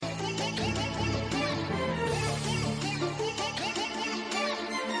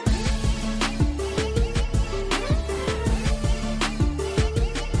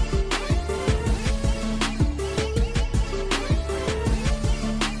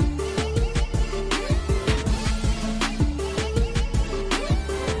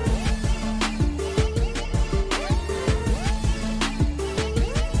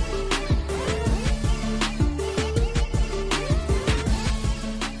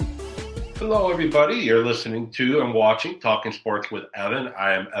Hello, everybody. You're listening to and watching Talking Sports with Evan.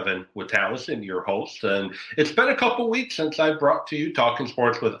 I am Evan Witalison, your host, and it's been a couple weeks since I brought to you Talking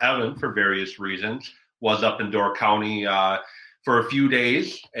Sports with Evan for various reasons. Was up in Door County for a few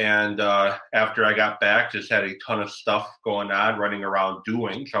days, and after I got back, just had a ton of stuff going on, running around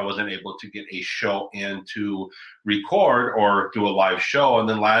doing, so I wasn't able to get a show in to record or do a live show. And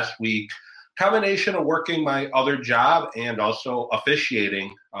then last week, combination of working my other job and also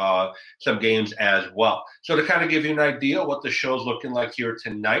officiating some games as well. So to kind of give you an idea what the show's looking like here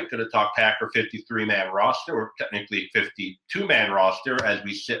tonight, going to talk Packer 53-man roster, or technically 52-man roster as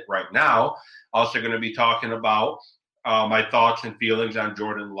we sit right now. Also going to be talking about my thoughts and feelings on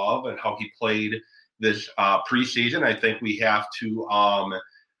Jordan Love and how he played this preseason. I think we have to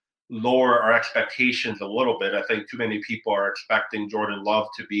lower our expectations a little bit. I think too many people are expecting Jordan Love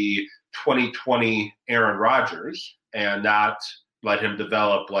to be 2020 Aaron Rodgers and not let him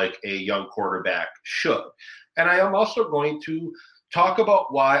develop like a young quarterback should. And I am also going to talk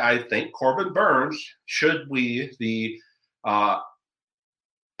about why I think Corbin Burnes should be the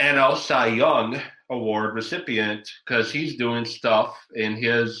NL Cy Young Award recipient, because he's doing stuff in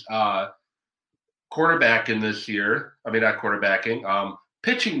his quarterbacking this year. I mean, not quarterbacking,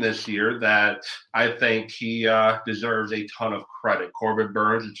 pitching this year that I think he deserves a ton of credit. Corbin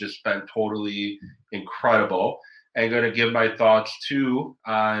Burnes has just been totally incredible. I'm going to give my thoughts, too,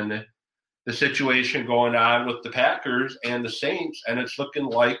 on the situation going on with the Packers and the Saints. And it's looking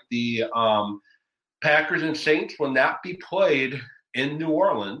like the Packers and Saints will not be played in New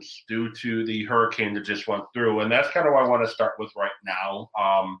Orleans due to the hurricane that just went through. And that's kind of what I want to start with right now.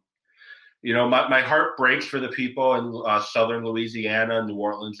 You know, my heart breaks for the people in southern Louisiana, New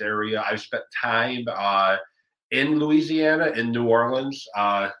Orleans area. I've spent time in Louisiana, in New Orleans,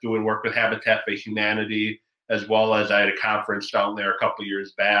 doing work with Habitat for Humanity, as well as I had a conference down there a couple of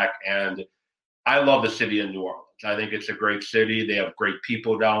years back. And I love the city of New Orleans. I think it's a great city. They have great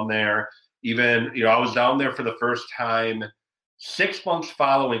people down there. Even, you know, I was down there for the first time 6 months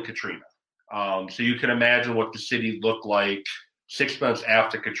following Katrina. So you can imagine what the city looked like 6 months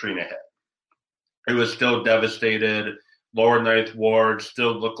after Katrina hit. It was still devastated. Lower Ninth Ward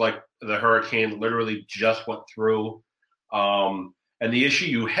still looked like the hurricane literally just went through. And the issue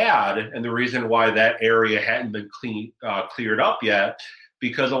you had, and the reason why that area hadn't been cleared up yet,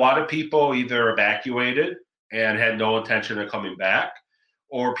 because a lot of people either evacuated and had no intention of coming back,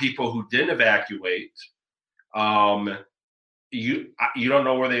 or people who didn't evacuate, you don't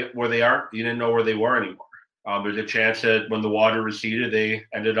know where they are. You didn't know where they were anymore. There's a chance that when the water receded, they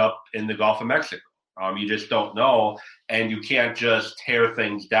ended up in the Gulf of Mexico. You just don't know, and you can't just tear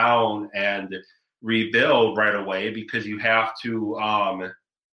things down and rebuild right away, because you have to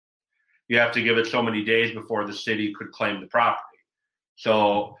give it so many days before the city could claim the property.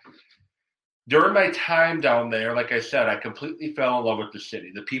 So during my time down there, like I said, I completely fell in love with the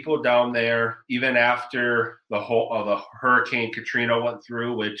city. The people down there, even after the Hurricane Katrina went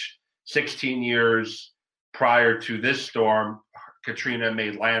through, which 16 years prior to this storm, Katrina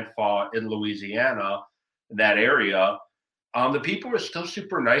made landfall in Louisiana, in that area, the people were still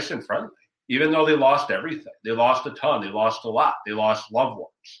super nice and friendly, even though they lost everything. They lost a ton. They lost a lot. They lost loved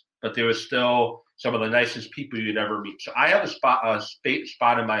ones. But they were still some of the nicest people you'd ever meet. So I have a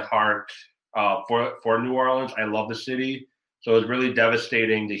spot in my heart for New Orleans. I love the city. So it's really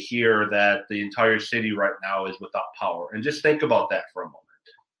devastating to hear that the entire city right now is without power. And just think about that for a moment.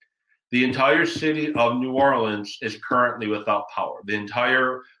 The entire city of New Orleans is currently without power. The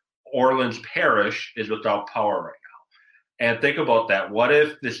entire Orleans parish is without power right now. And think about that. What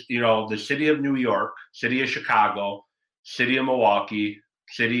if this, the city of New York, city of Chicago, city of Milwaukee,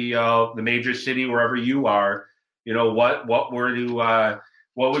 city of the major city, wherever you are, what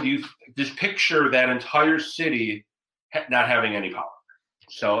would you just picture that entire city not having any power?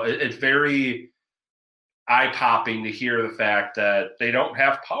 So it's very eye-popping to hear the fact that they don't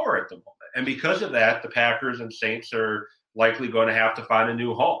have power at the moment. And because of that, the Packers and Saints are likely going to have to find a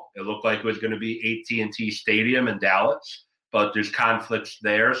new home. It looked like it was going to be AT&T Stadium in Dallas, but there's conflicts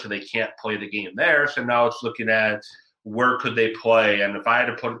there, so they can't play the game there. So now it's looking at where could they play. And if I had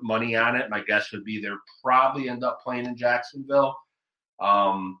to put money on it, my guess would be they'll probably end up playing in Jacksonville.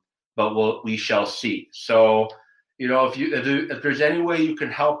 But we shall see. So, if there's any way you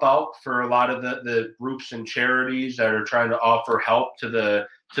can help out for a lot of the groups and charities that are trying to offer help to the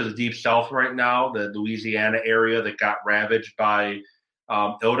Deep South right now, the Louisiana area that got ravaged by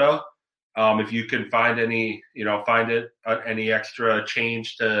Ilda, if you can find any extra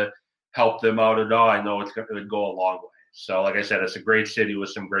change to help them out at all, I know it's going to go a long way. So, like I said, it's a great city with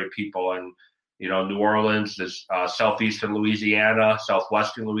some great people, and New Orleans, this southeastern Louisiana,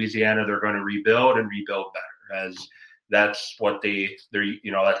 southwestern Louisiana, they're going to rebuild and rebuild better, as that's what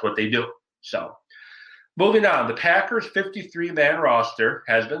that's what they do. So moving on, the Packers 53-man roster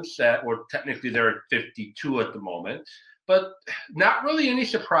has been set. Well, technically they're at 52 at the moment, but not really any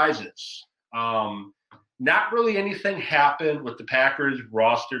surprises. Not really anything happened with the Packers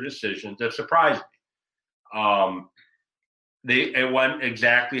roster decisions that surprised me. It went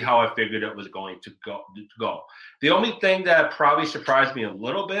exactly how I figured it was going to go. The only thing that probably surprised me a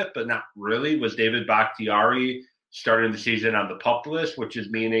little bit, but not really, was David Bakhtiari starting the season on the PUP list, which is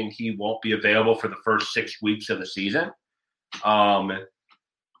meaning he won't be available for the first 6 weeks of the season.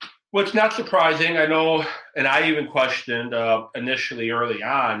 Which not surprising. I know, and I even questioned initially early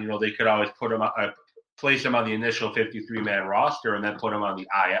on, they could always put him, place him on the initial 53-man roster and then put him on the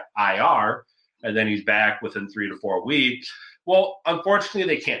IR, and then he's back within 3 to 4 weeks. Well, unfortunately,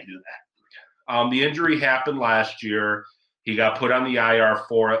 they can't do that. The injury happened last year. He got put on the IR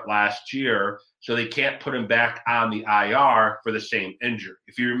for it last year, so they can't put him back on the IR for the same injury.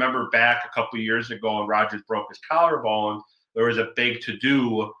 If you remember back a couple of years ago when Rodgers broke his collarbone, there was a big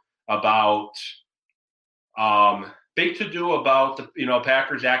to-do about the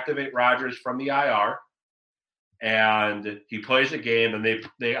Packers activate Rodgers from the IR, and he plays a game, and they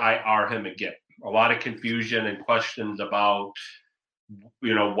IR him again. A lot of confusion and questions about,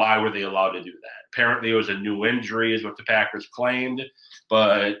 why were they allowed to do that? Apparently it was a new injury is what the Packers claimed,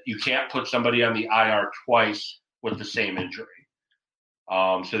 but you can't put somebody on the IR twice with the same injury.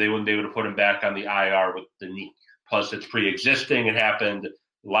 So they wouldn't be able to put him back on the IR with the knee. Plus it's pre-existing. It happened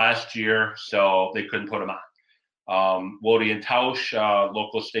last year, so they couldn't put him on. Woody and Tausch,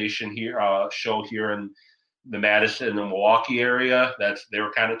 local station here, show here in the Madison and the Milwaukee area, they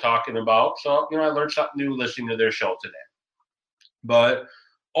were kind of talking about. So, I learned something new listening to their show today. But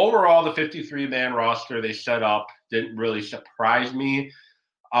overall, the 53-man roster they set up didn't really surprise me.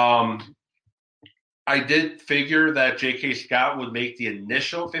 I did figure that J.K. Scott would make the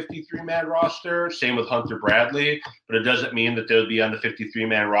initial 53-man roster, same with Hunter Bradley, but it doesn't mean that they'll be on the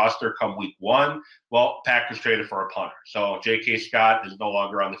 53-man roster come week 1. Well, Packers traded for a punter. So J.K. Scott is no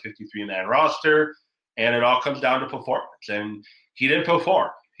longer on the 53-man roster, and it all comes down to performance. And he didn't perform.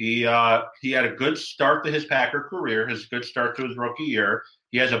 He had a good start to his Packer career, his good start to his rookie year.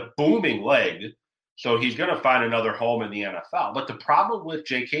 He has a booming leg, so he's going to find another home in the NFL. But the problem with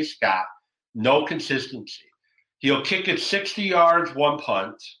J.K. Scott, no consistency. He'll kick it 60 yards, one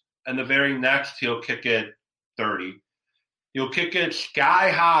punt, and the very next he'll kick it 30. He'll kick it sky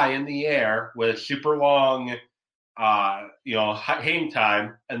high in the air with super long, hang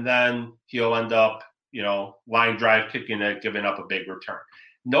time, and then he'll end up, line drive kicking it, giving up a big return.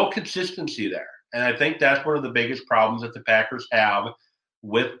 No consistency there. And I think that's one of the biggest problems that the Packers have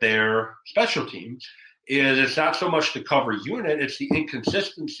with their special teams is it's not so much the cover unit, it's the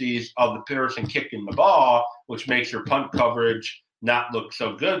inconsistencies of the person kicking the ball, which makes your punt coverage not look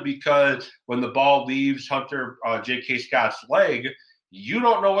so good because when the ball leaves J.K. Scott's leg, you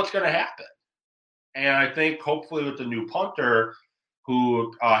don't know what's going to happen. And I think hopefully with the new punter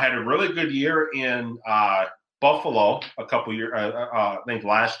who had a really good year in Buffalo a couple years, I think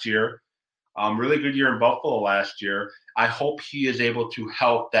last year, really good year in Buffalo last year. I hope he is able to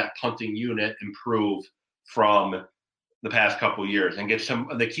help that punting unit improve from the past couple years and get some.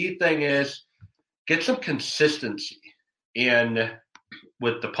 The key thing is get some consistency in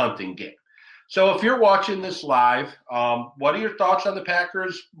with the punting game. So if you're watching this live, what are your thoughts on the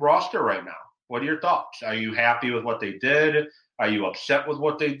Packers roster right now? What are your thoughts? Are you happy with what they did? Are you upset with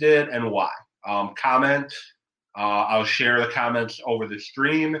what they did, and why? Comment. I'll share the comments over the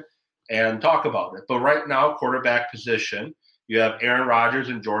stream and talk about it. But right now, quarterback position, you have Aaron Rodgers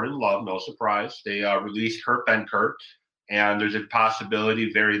and Jordan Love, no surprise. They released Kurt Benkert, and there's a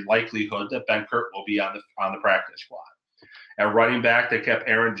possibility, very likelihood, that Benkert will be on the practice squad. At running back, they kept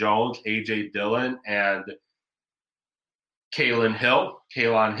Aaron Jones, A.J. Dillon, and Kalen Hill,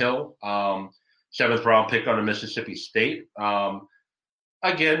 7th-round pick on Mississippi State.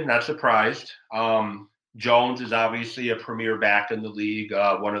 Again, not surprised. Jones is obviously a premier back in the league,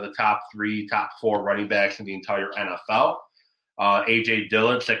 one of the top 4 running backs in the entire NFL. A.J.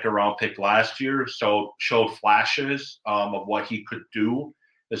 Dillon, 2nd-round pick last year, so showed flashes of what he could do,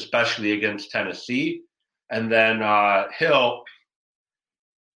 especially against Tennessee. And then Hill,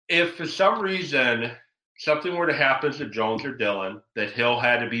 if for some reason something were to happen to Jones or Dillon, that Hill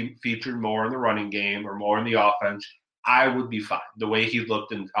had to be featured more in the running game or more in the offense, I would be fine. The way he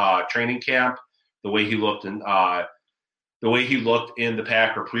looked in training camp, the way he looked in the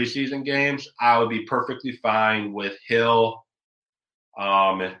Packer preseason games, I would be perfectly fine with Hill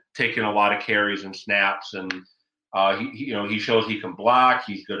taking a lot of carries and snaps, and he shows he can block.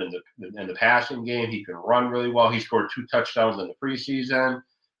 He's good in the passing game. He can run really well. He scored 2 touchdowns in the preseason.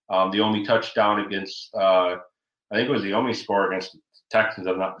 The only touchdown against, I think it was the only score against the Texans,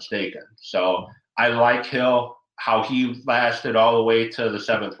 if I'm not mistaken. So I like Hill, how he lasted all the way to the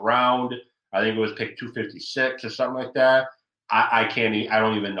 7th round. I think it was pick 256 or something like that. I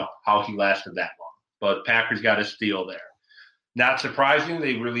don't even know how he lasted that long. But Packers got a steal there. Not surprising,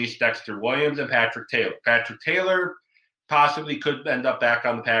 they released Dexter Williams and Patrick Taylor. Patrick Taylor possibly could end up back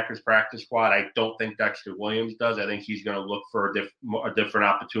on the Packers practice squad. I don't think Dexter Williams does. I think he's going to look for a different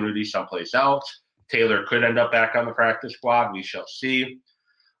opportunity someplace else. Taylor could end up back on the practice squad. We shall see.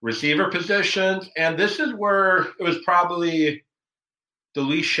 Receiver positions, and this is where it was probably the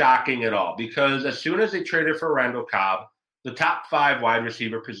least shocking at all, because as soon as they traded for Randall Cobb, the top 5 wide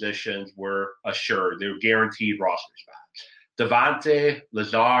receiver positions were assured. They were guaranteed roster spots. Devontae,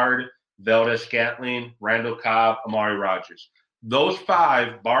 Lazard, Valdez-Scantling, Randall Cobb, Amari Rodgers. Those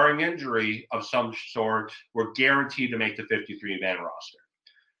 5, barring injury of some sort, were guaranteed to make the 53-man roster.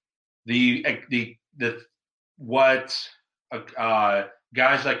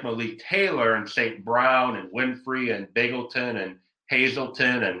 Guys like Malik Taylor and St. Brown and Winfrey and Bigleton and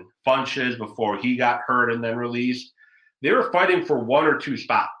Hazelton and Funches before he got hurt and then released, they were fighting for 1 or 2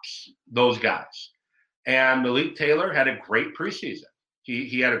 spots, those guys. And Malik Taylor had a great preseason.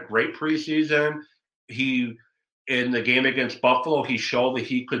 He had a great preseason. In the game against Buffalo, he showed that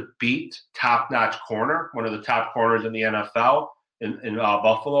he could beat top-notch corner, one of the top corners in the NFL. In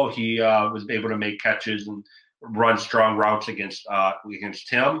Buffalo, he was able to make catches and run strong routes against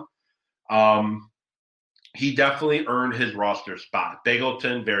him. He definitely earned his roster spot.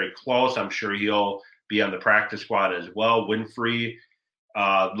 Bigleton, very close. I'm sure he'll be on the practice squad as well. Winfrey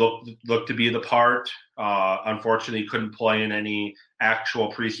looked to be the part. Unfortunately, couldn't play in any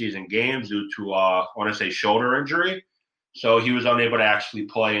actual preseason games due to, shoulder injury. So he was unable to actually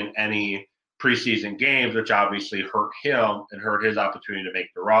play in any preseason games, which obviously hurt him and hurt his opportunity to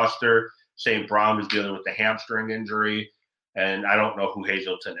make the roster. St. Brown was dealing with the hamstring injury, and I don't know who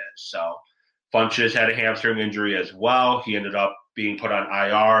Hazelton is. So Funches had a hamstring injury as well. He ended up being put on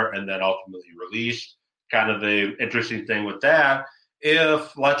IR and then ultimately released. Kind of the interesting thing with that,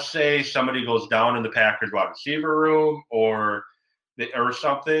 if, let's say, somebody goes down in the Packers wide receiver room or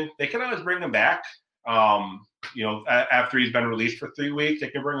something, they can always bring him back. After he's been released for 3 weeks, they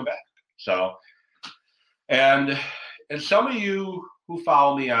can bring him back. So, and some of you who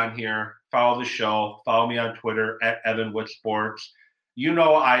follow me on here, follow the show, follow me on Twitter at Evan Witt Sports.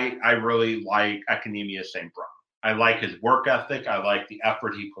 I really like Equanimeous St. Brown. I like his work ethic. I like the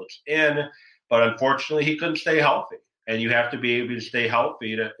effort he puts in, but unfortunately he couldn't stay healthy. And you have to be able to stay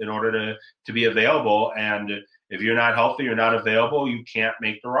healthy in order to be available. And if you're not healthy, you're not available, you can't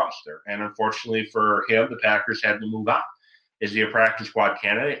make the roster. And unfortunately for him, the Packers had to move on. Is he a practice squad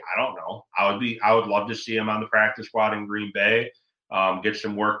candidate? I don't know. I would love to see him on the practice squad in Green Bay, get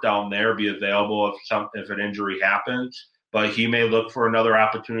some work down there, be available if an injury happens. But he may look for another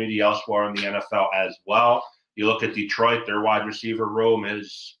opportunity elsewhere in the NFL as well. You look at Detroit; their wide receiver room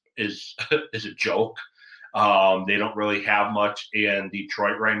is a joke. They don't really have much in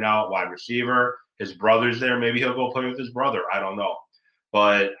Detroit right now at wide receiver. His brother's there. Maybe he'll go play with his brother. I don't know.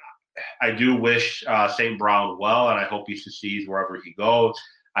 But I do wish St. Brown well, and I hope he succeeds wherever he goes.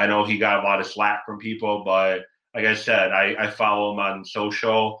 I know he got a lot of slack from people, but like I said, I follow him on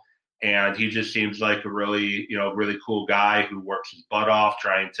social, and he just seems like a really cool guy who works his butt off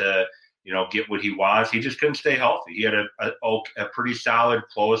trying to, get what he wants. He just couldn't stay healthy. He had a pretty solid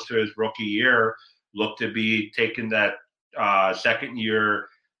close to his rookie year, looked to be taking that second year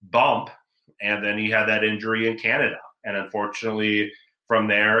bump, and then he had that injury in Canada. And unfortunately, from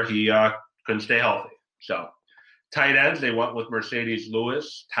there, he couldn't stay healthy. So tight ends, they went with Mercedes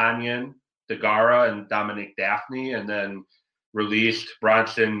Lewis, Tanyan, Degara, and Dominic Daphne, and then released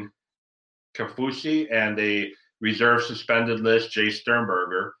Bronson Kafusi and a reserve suspended list, Jay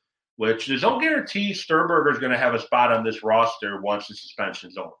Sternberger, which there's no guarantee Sternberger is going to have a spot on this roster once the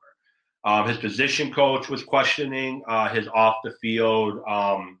suspension's over. His position coach was questioning his off the field,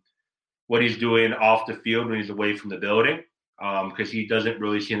 what he's doing off the field when he's away from the building, because he doesn't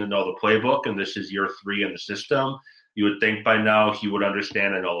really seem to know the playbook, and this is year 3 in the system. You would think by now he would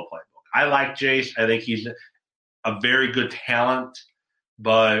understand and know the playbook. I like Jace. I think he's a very good talent,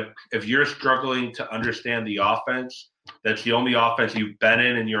 but if you're struggling to understand the offense, that's the only offense you've been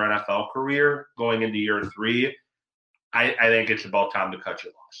in your NFL career going into year 3, I think it's about time to cut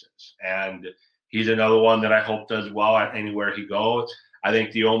your losses. And he's another one that I hope does well at anywhere he goes. I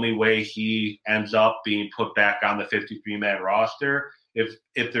think the only way he ends up being put back on the 53-man roster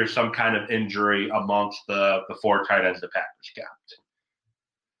if there's some kind of injury amongst the four tight ends the Packers kept.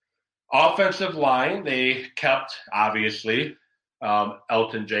 Offensive line, they kept, obviously,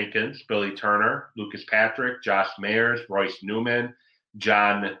 Elgton Jenkins, Billy Turner, Lucas Patrick, Josh Myers, Royce Newman,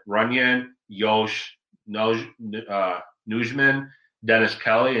 John Runyon, Yosh Nugent, Dennis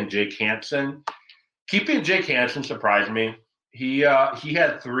Kelly, and Jake Hansen. Keeping Jake Hansen surprised me. He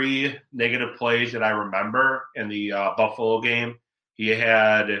had 3 negative plays that I remember in the Buffalo game. He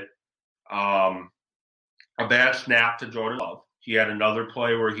had a bad snap to Jordan Love. He had another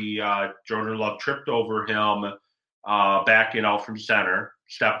play where Jordan Love tripped over him backing out from center,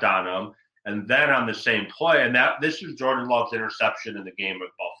 stepped on him. And then on the same play, and this was Jordan Love's interception in the game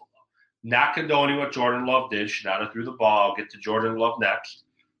with Buffalo. Not condoning what Jordan Love did. Should not have threw the ball. I'll get to Jordan Love next.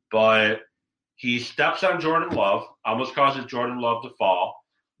 But he steps on Jordan Love, almost causes Jordan Love to fall.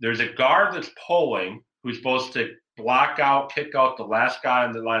 There's a guard that's pulling who's supposed to block out, kick out the last guy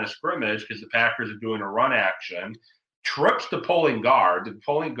in the line of scrimmage because the Packers are doing a run action, trips the pulling guard. The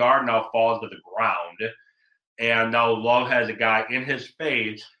pulling guard now falls to the ground. And now Love has a guy in his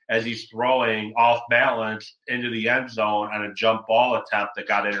face as he's throwing off balance into the end zone on a jump ball attempt that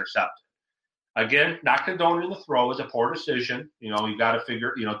got intercepted. Again, not condoning the throw is a poor decision. You got to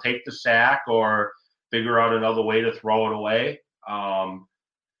figure, take the sack or figure out another way to throw it away.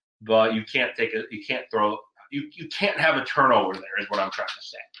 But you can't you can't have a turnover there is what I'm trying to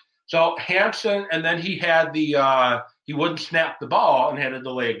say. So Hansen, and then he had he wouldn't snap the ball and had a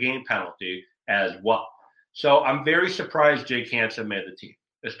delay of game penalty as well. So I'm very surprised Jake Hansen made the team,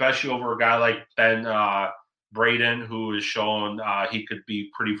 especially over a guy like Ben Braden, who has shown he could be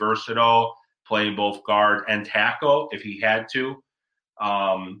pretty versatile, playing both guard and tackle if he had to.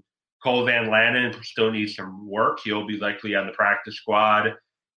 Cole Van Lanen still needs some work. He'll be likely on the practice squad.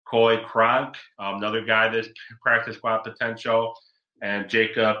 Coy Cronk, another guy that's practice squad potential, and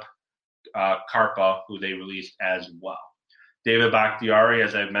Jacob Karpa, who they released as well. David Bakhtiari,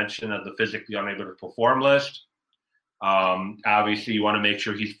 as I mentioned, on the physically unable to perform list. Obviously, you want to make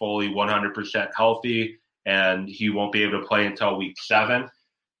sure he's fully 100% healthy, and he won't be able to play until week 7.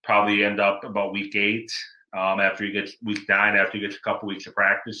 Probably end up about week 8 after he gets week 9, after he gets a couple weeks of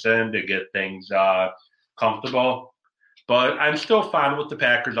practice in to get things comfortable. But I'm still fine with the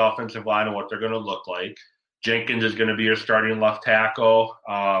Packers' offensive line and what they're going to look like. Jenkins is going to be your starting left tackle.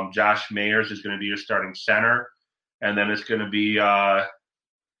 Josh Myers is going to be your starting center. And then it's going to be,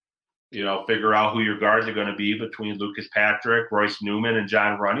 figure out who your guards are going to be between Lucas Patrick, Royce Newman, and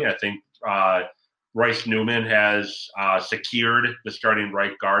John Runyon. I think Royce Newman has secured the starting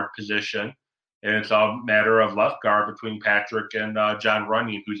right guard position. And it's a matter of left guard between Patrick and John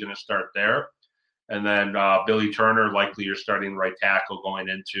Runyon, who's going to start there. And then Billy Turner, likely your starting right tackle going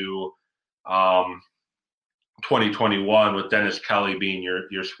into 2021 with Dennis Kelly being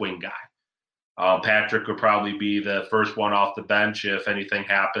your swing guy. Patrick would probably be the first one off the bench if anything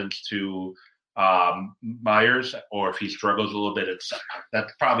happens to Myers or if he struggles a little bit at center.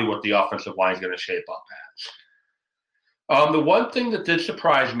 That's probably what the offensive line is going to shape up as. The one thing that did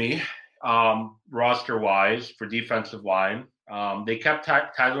surprise me roster-wise for defensive line, they kept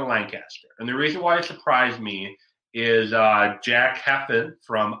Tyler Lancaster. And the reason why it surprised me is Jack Heffen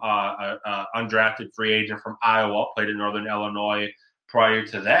from undrafted free agent from Iowa, played in Northern Illinois. Prior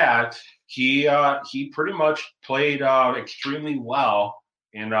to that, he pretty much played extremely well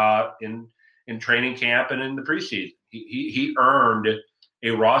in training camp and in the preseason. He earned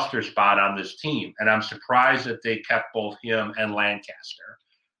a roster spot on this team, and I'm surprised that they kept both him and Lancaster.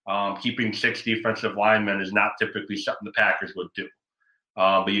 Keeping 6 defensive linemen is not typically something the Packers would do.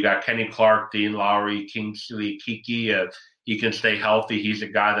 But you got Kenny Clark, Dean Lowry, Kingsley Kiki. If he can stay healthy, he's a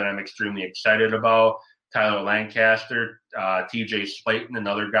guy that I'm extremely excited about. Tyler Lancaster, TJ Slayton,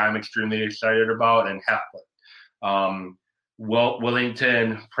 another guy I'm extremely excited about, and Heflin.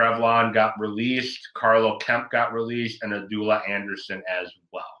 Willington Prevlon got released, Carlo Kemp got released, and Adula Anderson as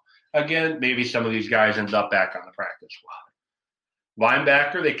well. Again, maybe some of these guys end up back on the practice squad.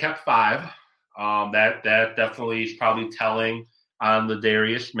 Linebacker, they kept 5. That definitely is probably telling on the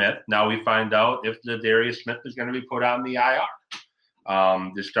Darius Smith. Now we find out if the Darius Smith is going to be put on the IR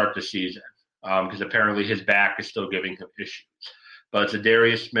to start the season. Because apparently his back is still giving him issues. But it's a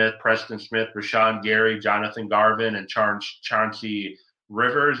Darius Smith, Preston Smith, Rashawn Gary, Jonathan Garvin, and Chauncey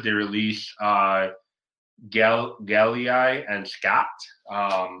Rivers. They release Galliai and Scott.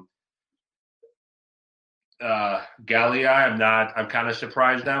 Galliai, I'm kind of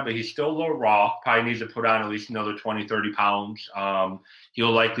surprised now, but he's still a little raw. Probably needs to put on at least another 20, 30 pounds.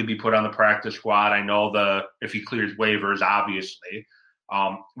 He'll likely be put on the practice squad. I know if he clears waivers, obviously.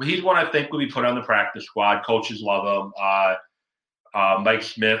 But he's one I think will be put on the practice squad. Coaches love him. Mike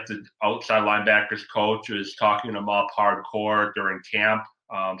Smith, the outside linebackers coach, was talking him up hardcore during camp.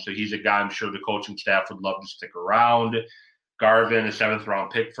 So he's a guy I'm sure the coaching staff would love to stick around. Garvin, a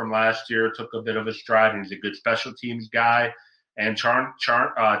 7th-round pick from last year, took a bit of a stride, and he's a good special teams guy. And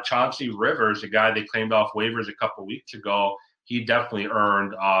Chauncey Rivers, a guy they claimed off waivers a couple weeks ago, he definitely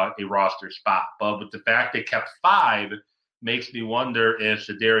earned a roster spot. But with the fact they kept 5, makes me wonder if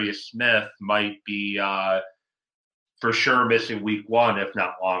Za'Darius Smith might be for sure missing week 1, if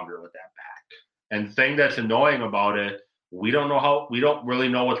not longer, with that back. And the thing that's annoying about it, we don't really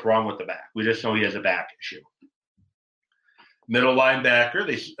know what's wrong with the back. We just know he has a back issue. Middle linebacker,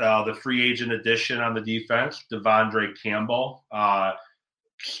 the free agent addition on the defense, Devondre Campbell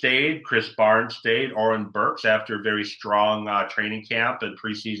stayed. Chris Barnes stayed. Oren Burks, after a very strong training camp and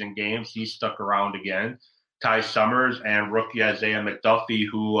preseason games, he stuck around again. Ty Summers and rookie Isaiah McDuffie,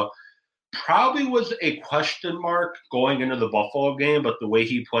 who probably was a question mark going into the Buffalo game, but the way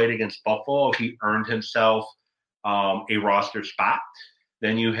he played against Buffalo, he earned himself a roster spot.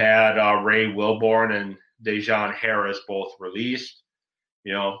 Then you had Ray Wilborn and Dejon Harris both released.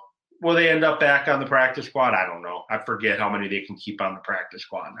 Will they end up back on the practice squad? I don't know. I forget how many they can keep on the practice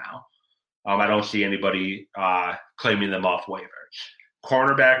squad now. I don't see anybody claiming them off waivers.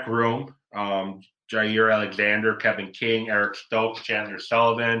 Cornerback room, Jair Alexander, Kevin King, Eric Stokes, Chandler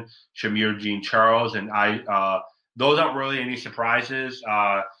Sullivan, Shamir Jean-Charles, and those aren't really any surprises.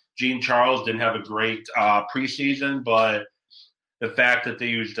 Jean-Charles didn't have a great preseason, but the fact that they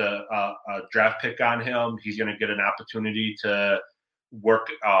used a draft pick on him, he's going to get an opportunity to work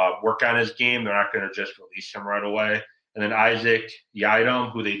on his game. They're not going to just release him right away. And then Isaac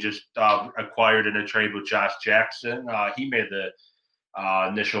Yiadom, who they just acquired in a trade with Josh Jackson, he made the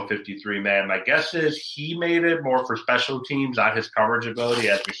initial 53-man. My guess is he made it more for special teams, not his coverage ability,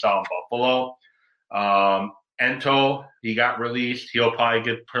 as we saw in Buffalo. Ento, he got released. He'll probably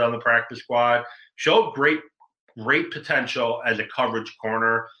get put on the practice squad. Showed great potential as a coverage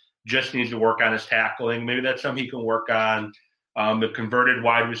corner. Just needs to work on his tackling. Maybe that's something he can work on. The converted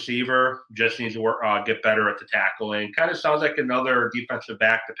wide receiver just needs to get better at the tackling. Kind of sounds like another defensive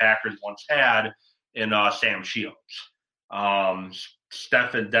back the Packers once had in Sam Shields.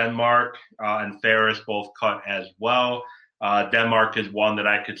 Stephen Denmark and Ferris both cut as well. Denmark is one that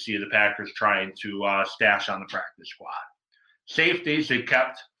I could see the Packers trying to stash on the practice squad. Safeties, they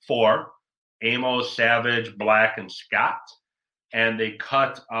kept 4. Amos, Savage, Black, and Scott. And they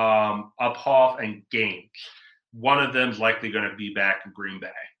cut Uphoff and Gaines. One of them is likely going to be back in Green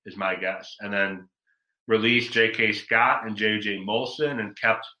Bay, is my guess. And then released J.K. Scott and J.J. Molson and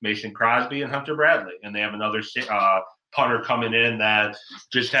kept Mason Crosby and Hunter Bradley. And they have another punter coming in that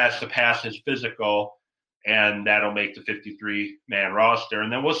just has to pass his physical, and that'll make the 53-man roster.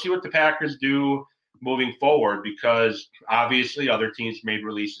 And then we'll see what the Packers do moving forward, because obviously other teams made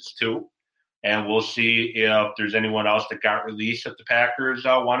releases too. And we'll see if there's anyone else that got released that the Packers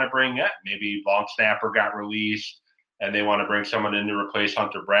want to bring in. Maybe long snapper got released and they want to bring someone in to replace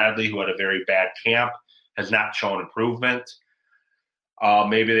Hunter Bradley, who had a very bad camp, has not shown improvement.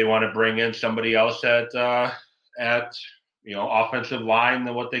 Maybe they want to bring in somebody else at offensive line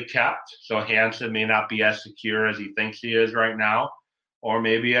than what they kept. So Hansen may not be as secure as he thinks he is right now. Or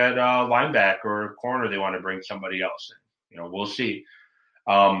maybe at linebacker or corner they want to bring somebody else in. We'll see.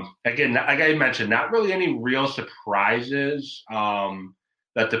 Again, like I mentioned, not really any real surprises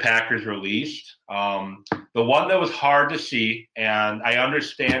that the Packers released. The one that was hard to see, and I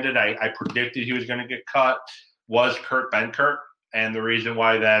understand it, I predicted he was going to get cut, was Kurt Benkert. And the reason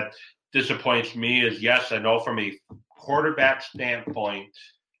why that disappoints me is, yes, I know from a quarterback standpoint,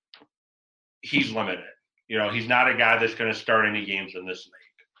 he's limited. He's not a guy that's going to start any games in this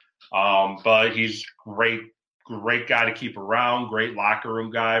league. But he's great guy to keep around, great locker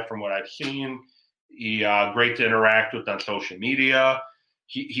room guy from what I've seen. He great to interact with on social media.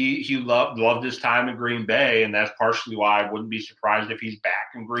 He loved his time in Green Bay, and that's partially why I wouldn't be surprised if he's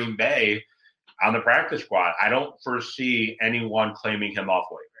back in Green Bay on the practice squad. I don't foresee anyone claiming him off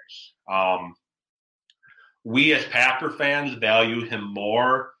waivers. We as Packer fans value him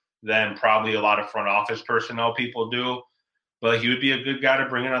more than probably a lot of front office personnel people do. But he would be a good guy to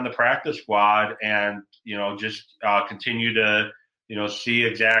bring in on the practice squad and, just continue to, see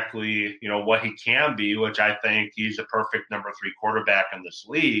exactly, what he can be, which I think he's a perfect number 3 quarterback in this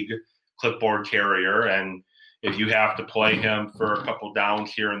league, clipboard carrier. And if you have to play him for a couple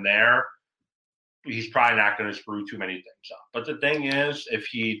downs here and there, he's probably not going to screw too many things up. But the thing is, if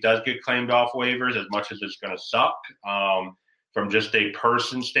he does get claimed off waivers, as much as it's going to suck, from just a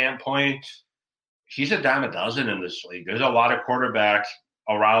person standpoint, he's a dime a dozen in this league. There's a lot of quarterbacks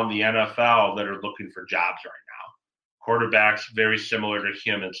around the NFL that are looking for jobs right quarterbacks very similar to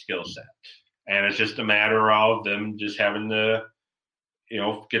him in skill set. And it's just a matter of them just having to,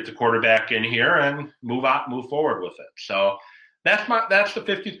 get the quarterback in here and move forward with it. So that's the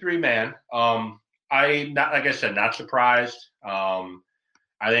 53 man. Like I said, not surprised.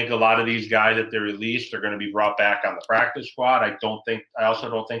 I think a lot of these guys that they released are going to be brought back on the practice squad. I also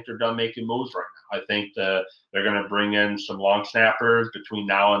don't think they're done making moves right now. I think they're going to bring in some long snappers between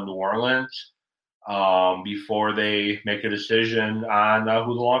now and New Orleans before they make a decision on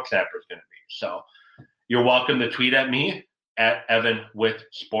who the long snapper is going to be. So you're welcome to tweet at me at Evan with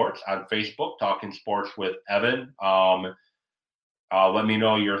Sports on Facebook, Talking Sports with Evan. Let me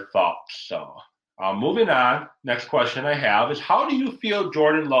know your thoughts. So moving on, next question I have is, how do you feel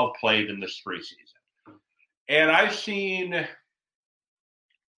Jordan Love played in this preseason? And I've seen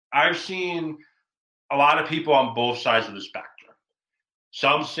a lot of people on both sides of the spectrum.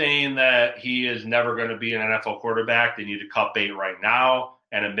 Some saying that he is never going to be an NFL quarterback. They need to cut bait right now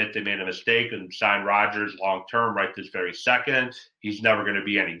and admit they made a mistake and sign Rodgers long-term right this very second. He's never going to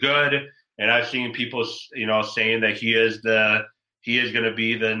be any good. And I've seen people, saying that he is going to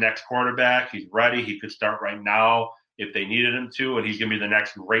be the next quarterback. He's ready. He could start right now if they needed him to, and he's going to be the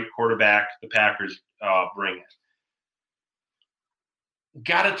next great quarterback the Packers bring in.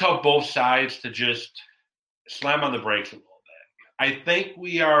 Got to tell both sides to just slam on the brakes a little bit. I think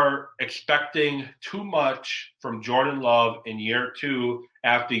we are expecting too much from Jordan Love in year 2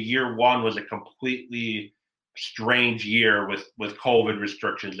 after year 1 was a completely strange year with COVID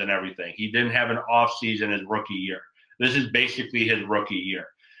restrictions and everything. He didn't have an off season his rookie year. This is basically his rookie year.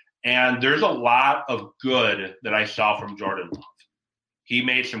 And there's a lot of good that I saw from Jordan Love. He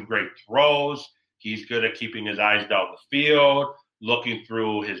made some great throws. He's good at keeping his eyes down the field, looking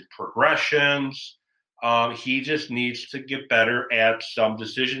through his progressions. He just needs to get better at some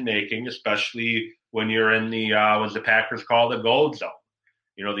decision-making, especially when you're in what the Packers call the gold zone.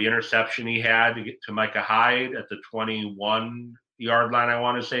 The interception he had to get to Micah Hyde at the 21-yard line, I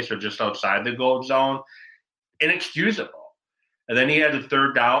want to say, so just outside the gold zone. Inexcusable. And then he had the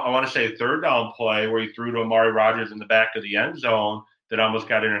third down play where he threw to Amari Rodgers in the back of the end zone that almost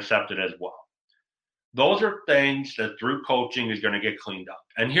got intercepted as well. Those are things that through coaching is going to get cleaned up.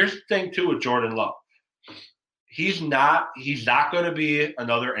 And here's the thing, too, with Jordan Love. He's not going to be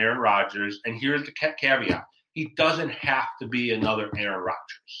another Aaron Rodgers. And here's the caveat. He doesn't have to be another Aaron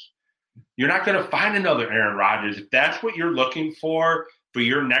Rodgers. You're not going to find another Aaron Rodgers. If that's what you're looking for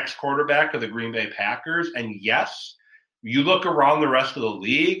your next quarterback of the Green Bay Packers, and yes, you look around the rest of the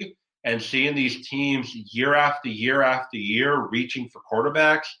league and seeing these teams year after year after year reaching for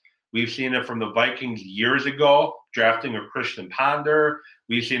quarterbacks. We've seen it from the Vikings years ago, drafting a Christian Ponder.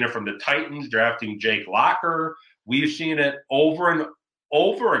 We've seen it from the Titans, drafting Jake Locker. We've seen it over and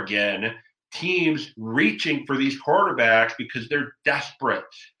over again, teams reaching for these quarterbacks because they're desperate.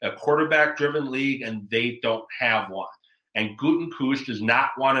 A quarterback-driven league, and they don't have one. And Gutekunst does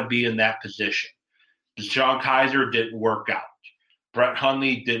not want to be in that position. DeShone Kizer didn't work out. Brett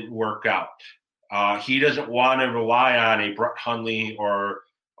Hundley didn't work out. He doesn't want to rely on a Brett Hundley or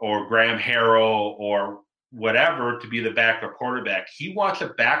Graham Harrell or whatever to be the backup quarterback. He wants a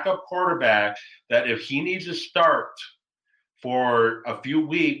backup quarterback that if he needs to start for a few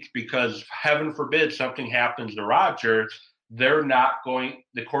weeks because heaven forbid something happens to Rodgers,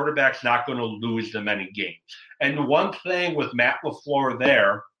 the quarterback's not going to lose them any games. And one thing with Matt LaFleur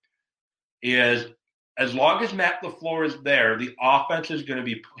there is, as long as Matt LaFleur is there, the offense is going to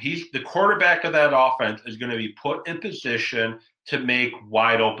be – the quarterback of that offense is going to be put in position to make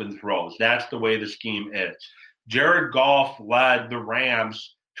wide open throws. That's the way the scheme is. Jared Goff led the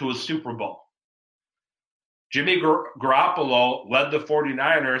Rams to a Super Bowl. Jimmy Garoppolo led the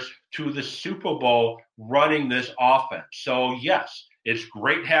 49ers to the Super Bowl running this offense. So, yes, it's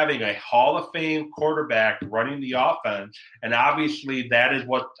great having a Hall of Fame quarterback running the offense, and obviously that is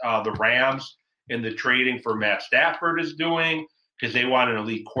what the Rams in the trading for Matt Stafford is doing, because they want an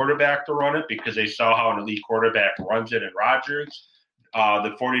elite quarterback to run it, because they saw how an elite quarterback runs it in Rodgers.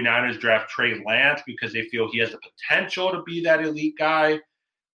 The 49ers draft Trey Lance because they feel he has the potential to be that elite guy.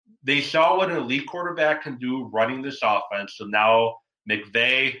 They saw what an elite quarterback can do running this offense. So now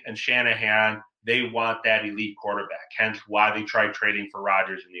McVay and Shanahan, they want that elite quarterback. Hence why they tried trading for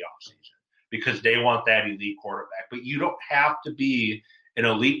Rodgers in the offseason, because they want that elite quarterback. But you don't have to be an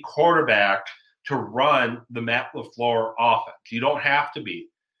elite quarterback to run the Matt LaFleur offense. You don't have to be.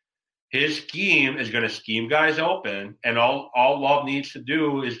 His scheme is going to scheme guys open, and all Love needs to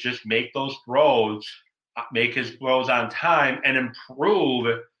do is just make those throws, make his throws on time, and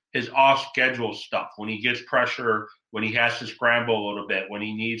improve his off-schedule stuff. When he gets pressure, when he has to scramble a little bit, when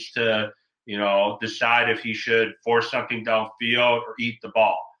he needs to decide if he should force something downfield or eat the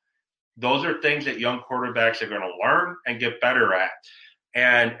ball. Those are things that young quarterbacks are going to learn and get better at.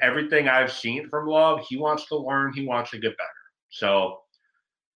 And everything I've seen from Love, he wants to learn, he wants to get better. So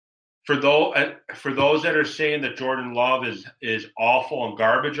for those that are saying that Jordan Love is awful and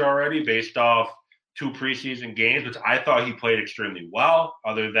garbage already based off 2 preseason games, which I thought he played extremely well,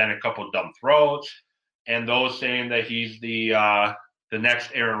 other than a couple of dumb throws, and those saying that he's the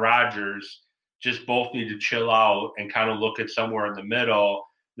next Aaron Rodgers, just both need to chill out and kind of look at somewhere in the middle,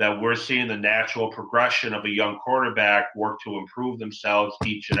 that we're seeing the natural progression of a young quarterback work to improve themselves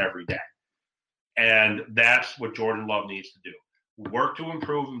each and every day. And that's what Jordan Love needs to do. Work to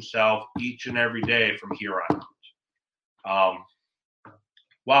improve himself each and every day from here on out.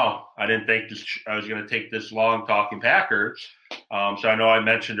 Wow, I didn't think I was going to take this long talking Packers. So I know I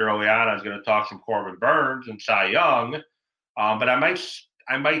mentioned early on I was going to talk some Corbin Burns and Cy Young, but I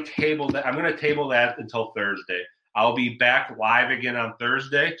might table that. I'm going to table that until Thursday. I'll be back live again on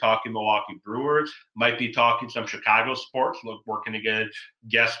Thursday talking Milwaukee Brewers. Might be talking some Chicago sports. Working to get a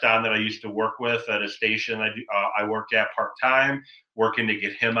guest on that I used to work with at a station I work at part-time. Working to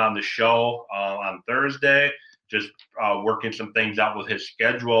get him on the show on Thursday. Just working some things out with his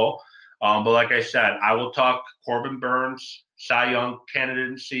schedule. But like I said, I will talk Corbin Burns, Cy Young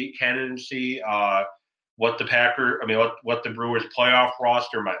candidacy, what the Brewers playoff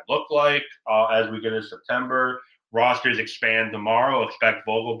roster might look like as we get into September. Rosters expand tomorrow. Expect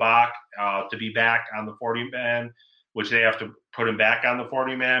Vogelbach to be back on the 40-man, which they have to put him back on the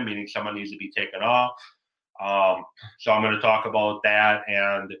 40-man, meaning someone needs to be taken off. So I'm going to talk about that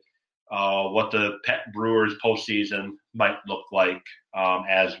and what the Brewers postseason might look like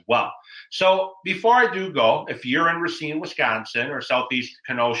as well. So before I do go, if you're in Racine, Wisconsin, or Southeast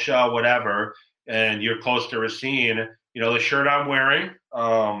Kenosha, whatever, and you're close to Racine, the shirt I'm wearing,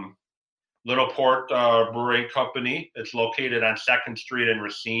 Little Port Brewing Company. It's located on 2nd Street in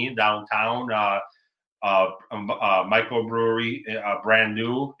Racine, downtown. Microbrewery, brand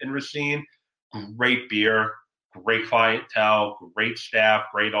new in Racine. Great beer, great clientele, great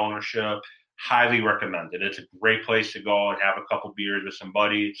staff, great ownership. Highly recommended. It's a great place to go and have a couple beers with some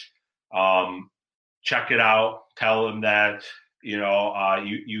buddies. Check it out. Tell them that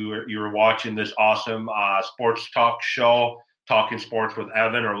you're watching this awesome sports talk show, Talking Sports with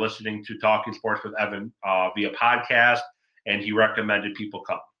Evan, or listening to Talking Sports with Evan via podcast, and he recommended people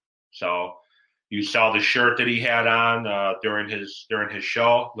come. So you saw the shirt that he had on during his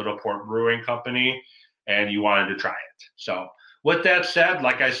show, Little Port Brewing Company, and you wanted to try it. So with that said,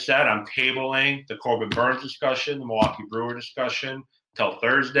 like I said, I'm tabling the Corbin Burns discussion, the Milwaukee Brewer discussion until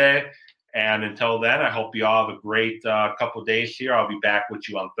Thursday. And until then, I hope you all have a great couple days here. I'll be back with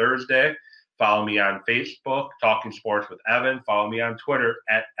you on Thursday. Follow me on Facebook, Talking Sports with Evan. Follow me on Twitter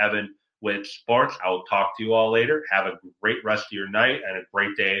at Evan with Sports. I will talk to you all later. Have a great rest of your night and a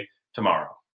great day tomorrow.